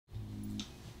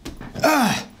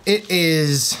It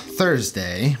is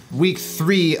Thursday, week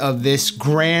 3 of this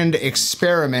grand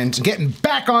experiment, getting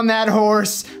back on that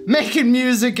horse, making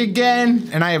music again,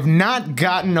 and I have not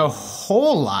gotten a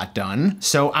whole lot done,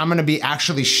 so I'm gonna be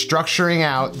actually structuring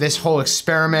out this whole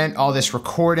experiment, all this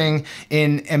recording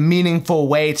in a meaningful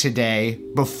way today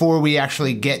before we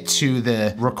actually get to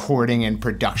the recording and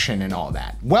production and all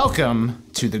that. Welcome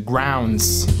to the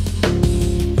grounds.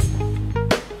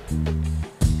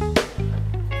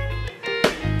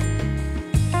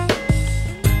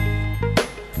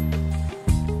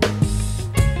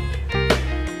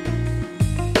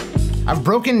 I've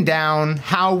broken down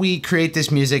how we create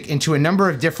this music into a number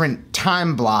of different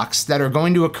time blocks that are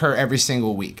going to occur every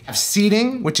single week. I have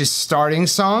seeding, which is starting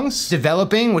songs,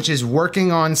 developing, which is working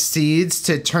on seeds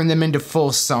to turn them into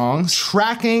full songs,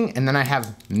 tracking, and then I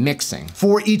have mixing.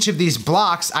 For each of these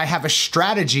blocks, I have a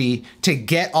strategy to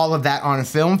get all of that on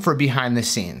film for behind the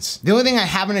scenes. The only thing I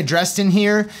haven't addressed in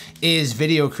here is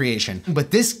video creation,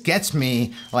 but this gets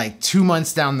me like 2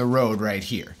 months down the road right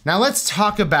here. Now let's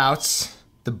talk about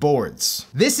the boards.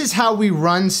 This is how we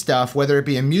run stuff, whether it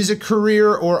be a music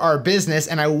career or our business,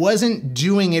 and I wasn't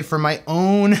doing it for my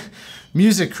own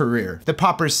music career. The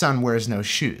pauper's son wears no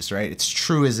shoes, right? It's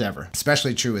true as ever,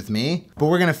 especially true with me, but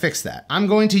we're gonna fix that. I'm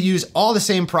going to use all the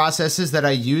same processes that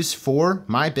I use for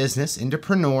my business,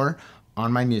 Indepreneur,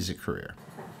 on my music career.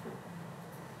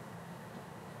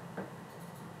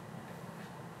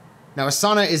 Now,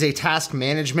 Asana is a task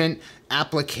management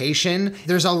application.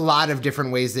 There's a lot of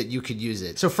different ways that you could use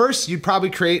it. So first, you'd probably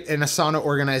create an Asana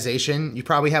organization. You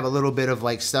probably have a little bit of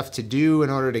like stuff to do in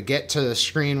order to get to the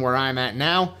screen where I'm at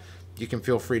now. You can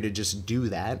feel free to just do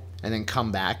that and then come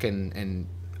back and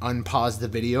unpause the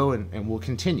video and we'll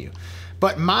continue.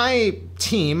 But my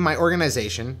team, my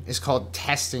organization, is called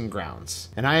Testing Grounds,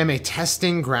 and I am a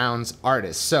Testing Grounds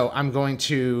artist. So I'm going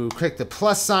to click the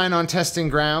plus sign on Testing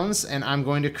Grounds, and I'm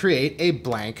going to create a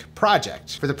blank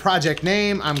project. For the project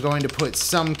name, I'm going to put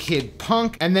Some Kid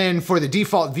Punk, and then for the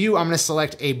default view, I'm gonna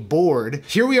select a board.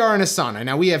 Here we are in Asana.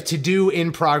 Now we have to do,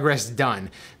 in progress,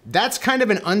 done. That's kind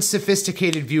of an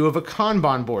unsophisticated view of a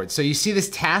Kanban board. So you see this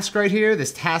task right here,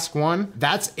 this task 1,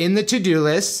 that's in the to-do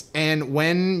list. And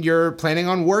when you're planning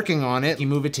on working on it, you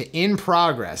move it to in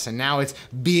progress. And now it's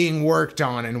being worked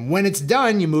on. And when it's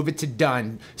done, you move it to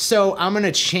done. So I'm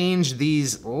gonna change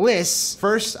these lists.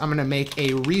 First, I'm gonna make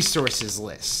a resources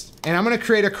list. And I'm gonna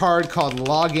create a card called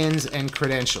logins and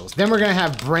credentials. Then we're gonna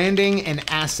have branding and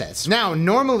assets. Now,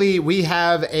 normally we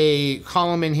have a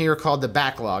column in here called the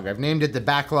backlog. I've named it the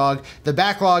backlog. The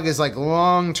backlog is like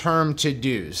long-term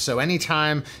to-dos. So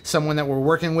anytime someone that we're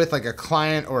working with, like a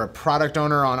client or a product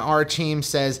owner on our team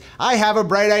says, I have a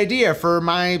bright idea for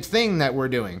my thing that we're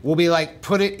doing, we'll be like,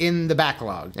 put it in the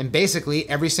backlog. And basically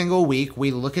every single week we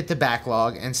look at the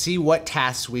backlog and see what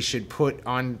tasks we should put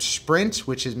on sprint,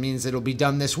 which means it'll be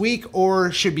done this week, or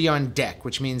should be on deck,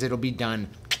 which means it'll be done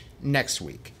next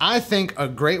week. I think a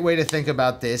great way to think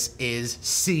about this is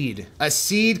seed. A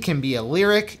seed can be a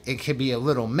lyric, it could be a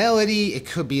little melody, it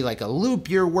could be like a loop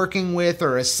you're working with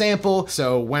or a sample.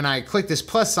 So when I click this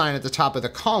plus sign at the top of the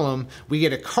column, we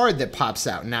get a card that pops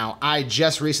out. Now, I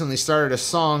just recently started a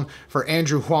song for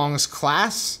Andrew Huang's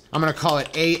class. I'm gonna call it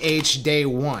AH Day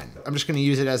 1. I'm just gonna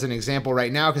use it as an example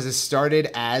right now because it started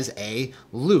as a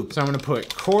loop. So I'm gonna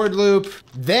put chord loop,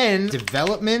 then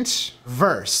development,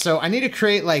 verse. So I need to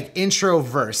create like intro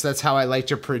verse. That's how I like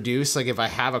to produce. Like if I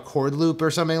have a chord loop or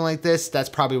something like this, that's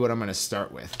probably what I'm gonna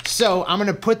start with. So I'm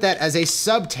gonna put that as a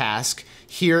subtask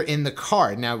here in the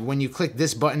card. Now, when you click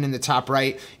this button in the top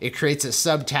right, it creates a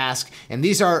subtask, and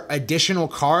these are additional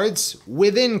cards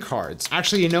within cards.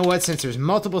 Actually, you know what? Since there's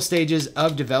multiple stages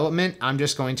of development, I'm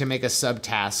just going to make a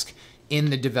subtask in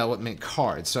the development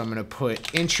card. So I'm gonna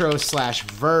put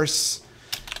intro/verse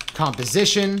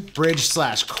composition,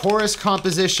 bridge/chorus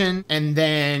composition, and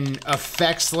then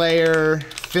effects layer,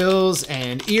 fills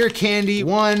and ear candy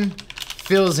 1,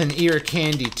 fills and ear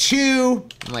candy 2,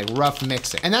 and like rough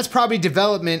mixing. And that's probably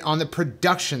development on the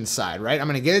production side, right? I'm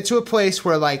gonna get it to a place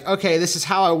where like, okay, this is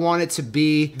how I want it to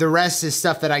be. The rest is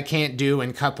stuff that I can't do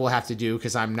and Cup will have to do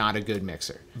because I'm not a good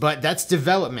mixer. But that's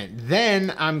development.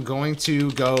 Then I'm going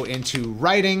to go into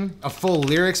writing, a full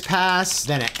lyrics pass,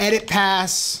 then an edit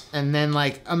pass, and then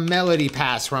like a melody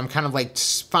pass where I'm kind of like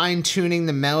fine tuning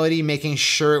the melody, making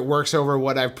sure it works over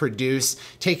what I've produced,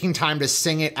 taking time to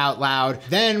sing it out loud.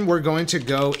 Then we're going to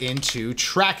go into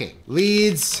tracking,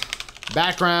 leads,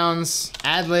 backgrounds,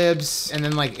 ad-libs, and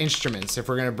then like instruments if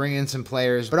we're gonna bring in some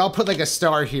players. But I'll put like a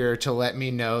star here to let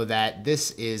me know that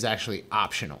this is actually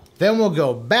optional. Then we'll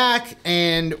go back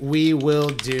and we will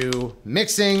do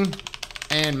mixing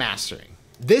and mastering.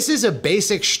 This is a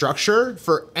basic structure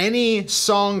for any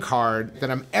song card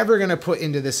that I'm ever gonna put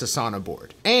into this Asana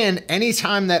board. And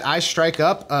anytime that I strike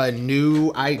up a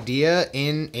new idea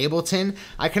in Ableton,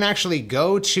 I can actually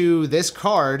go to this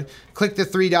card, click the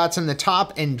 3 dots on the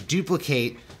top, and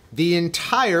duplicate the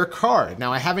entire card.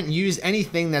 Now, I haven't used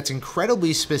anything that's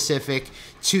incredibly specific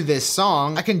to this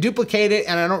song. I can duplicate it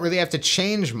and I don't really have to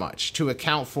change much to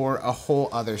account for a whole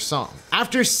other song.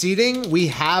 After seeding, we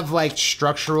have like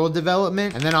structural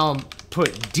development, and then I'll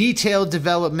put detailed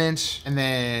development, and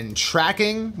then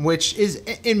tracking, which is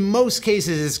in most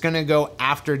cases is gonna go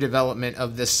after development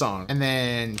of this song, and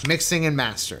then mixing and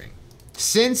mastering.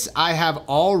 Since I have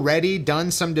already done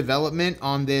some development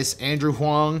on this Andrew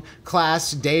Huang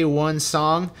class day 1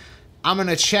 song, I'm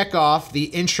gonna check off the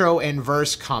intro and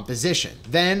verse composition.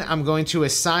 Then I'm going to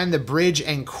assign the bridge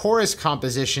and chorus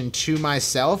composition to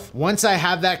myself. Once I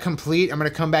have that complete, I'm gonna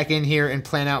come back in here and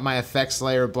plan out my effects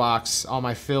layer blocks, all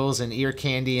my fills and ear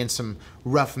candy, and some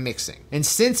rough mixing. And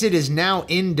since it is now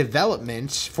in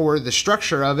development for the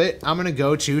structure of it, I'm gonna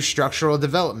go to structural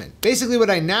development. Basically what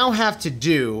I now have to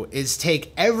do is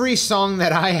take every song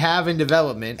that I have in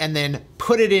development and then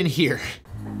put it in here.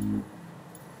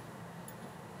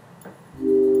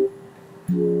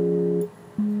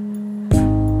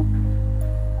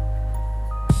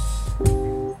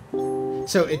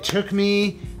 So it took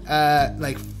me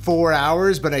like 4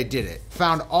 hours, but I did it.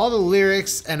 Found all the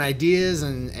lyrics and ideas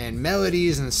and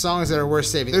melodies and songs that are worth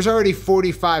saving. There's already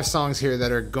 45 songs here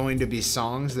that are going to be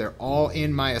songs. They're all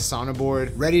in my Asana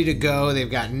board, ready to go.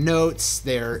 They've got notes,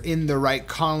 they're in the right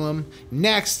column.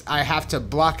 Next, I have to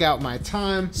block out my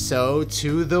time. So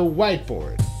to the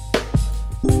whiteboard.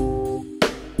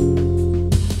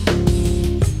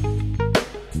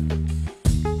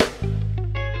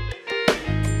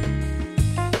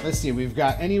 Let's see, we've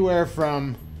got anywhere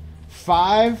from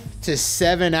 5 to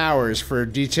 7 hours for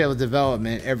detailed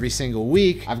development every single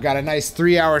week. I've got a nice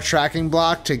 3-hour tracking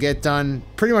block to get done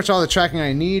pretty much all the tracking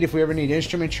I need. If we ever need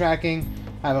instrument tracking,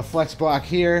 I have a flex block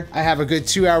here. I have a good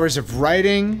 2 hours of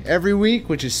writing every week,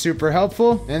 which is super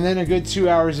helpful. And then a good 2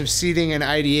 hours of seeding and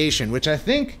ideation, which I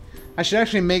think I should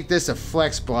actually make this a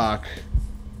flex block.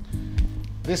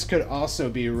 This could also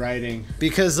be writing,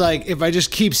 because like if I just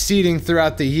keep seeding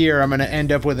throughout the year, I'm gonna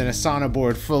end up with an Asana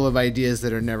board full of ideas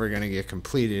that are never gonna get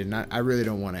completed, and I really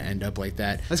don't wanna end up like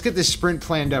that. Let's get this sprint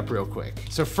planned up real quick.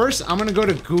 So first, I'm gonna go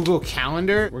to Google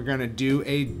Calendar. We're gonna do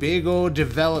a big old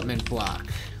development block,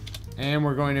 and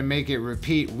we're going to make it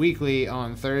repeat weekly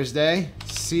on Thursday.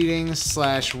 Seeding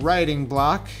 / writing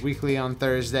block, weekly on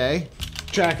Thursday.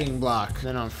 Tracking block.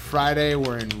 Then on Friday,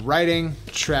 we're in writing,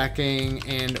 tracking,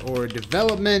 and or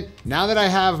development. Now that I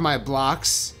have my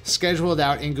blocks scheduled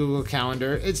out in Google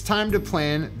Calendar, it's time to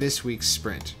plan this week's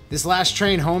sprint. This Last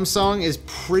Train Home song is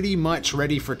pretty much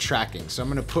ready for tracking. So I'm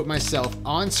gonna put myself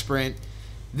on sprint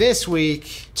this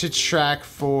week to track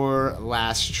for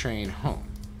Last Train Home.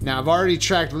 Now I've already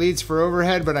tracked leads for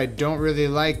overhead, but I don't really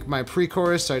like my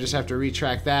pre-chorus, so I just have to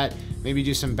retrack that, maybe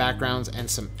do some backgrounds and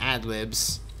some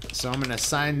ad-libs. So I'm gonna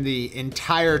assign the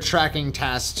entire tracking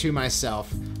task to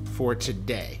myself for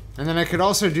today. And then I could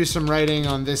also do some writing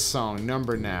on this song,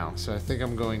 Number Now. So I think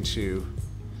I'm going to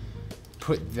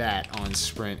put that on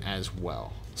sprint as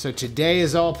well. So today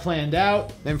is all planned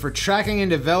out. Then for tracking and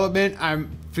development,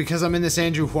 because I'm in this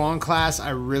Andrew Huang class,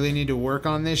 I really need to work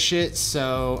on this shit.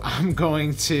 So I'm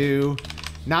going to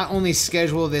not only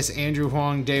schedule this Andrew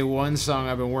Huang day 1 song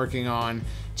I've been working on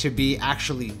to be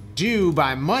actually due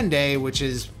by Monday, which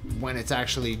is when it's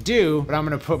actually due, but I'm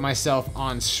gonna put myself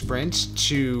on sprint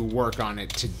to work on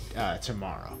it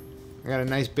tomorrow. I got a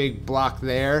nice big block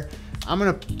there. I'm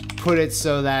gonna put it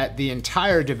so that the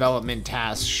entire development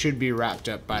task should be wrapped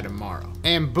up by tomorrow.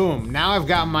 And boom, now I've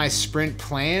got my sprint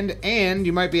planned. And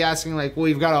you might be asking like, well,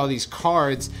 you've got all these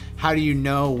cards. How do you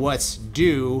know what's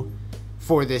due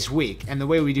for this week? And the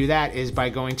way we do that is by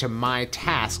going to My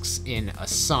Tasks in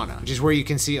Asana, which is where you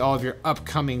can see all of your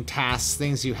upcoming tasks,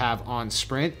 things you have on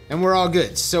sprint, and we're all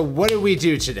good. So what did we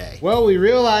do today? Well, we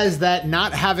realized that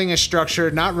not having a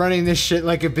structure, not running this shit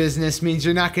like a business means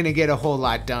you're not gonna get a whole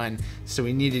lot done, so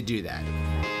we need to do that.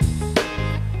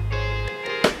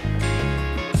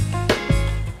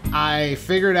 I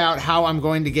figured out how I'm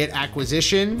going to get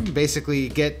acquisition, basically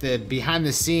get the behind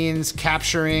the scenes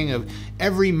capturing of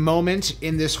every moment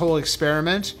in this whole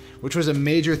experiment, which was a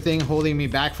major thing holding me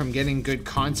back from getting good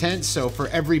content. So for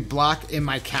every block in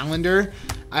my calendar,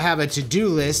 I have a to-do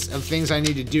list of things I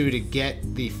need to do to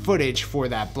get the footage for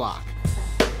that block.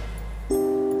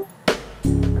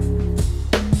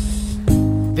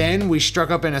 Then we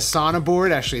struck up an Asana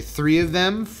board, actually 3 of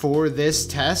them for this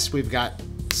test. We've got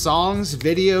songs,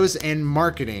 videos, and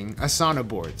marketing Asana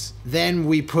boards. Then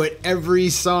we put every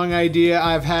song idea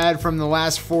I've had from the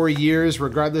last 4 years,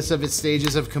 regardless of its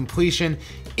stages of completion,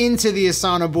 into the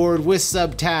Asana board with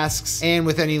subtasks and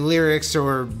with any lyrics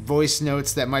or voice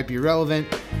notes that might be relevant.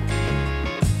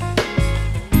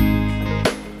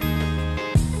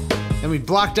 Then we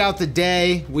blocked out the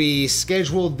day, we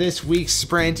scheduled this week's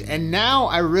sprint, and now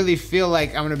I really feel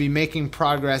like I'm gonna be making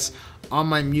progress on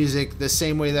my music the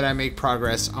same way that I make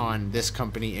progress on this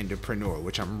company, Indepreneur,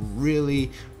 which I'm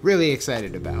really, really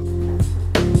excited about.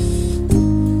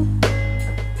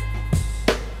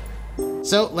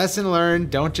 So, lesson learned,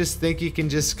 don't just think you can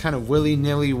just kind of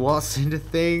willy-nilly waltz into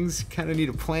things. Kind of need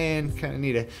a plan, kind of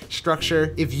need a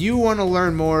structure. If you want to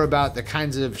learn more about the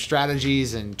kinds of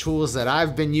strategies and tools that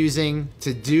I've been using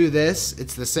to do this,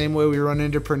 it's the same way we run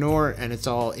Indepreneur, and it's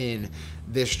all in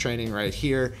this training right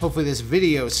here. Hopefully this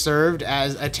video served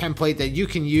as a template that you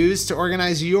can use to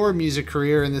organize your music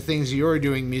career and the things you're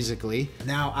doing musically.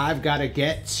 Now I've got to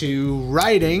get to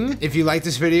writing. If you like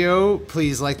this video,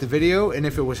 please like the video, and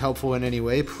if it was helpful in any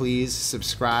way, please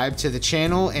subscribe to the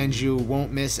channel and you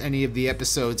won't miss any of the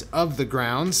episodes of The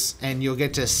Grounds, and you'll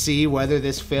get to see whether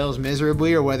this fails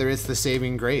miserably or whether it's the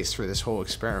saving grace for this whole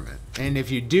experiment. And if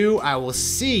you do, I will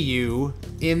see you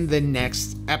in the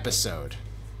next episode.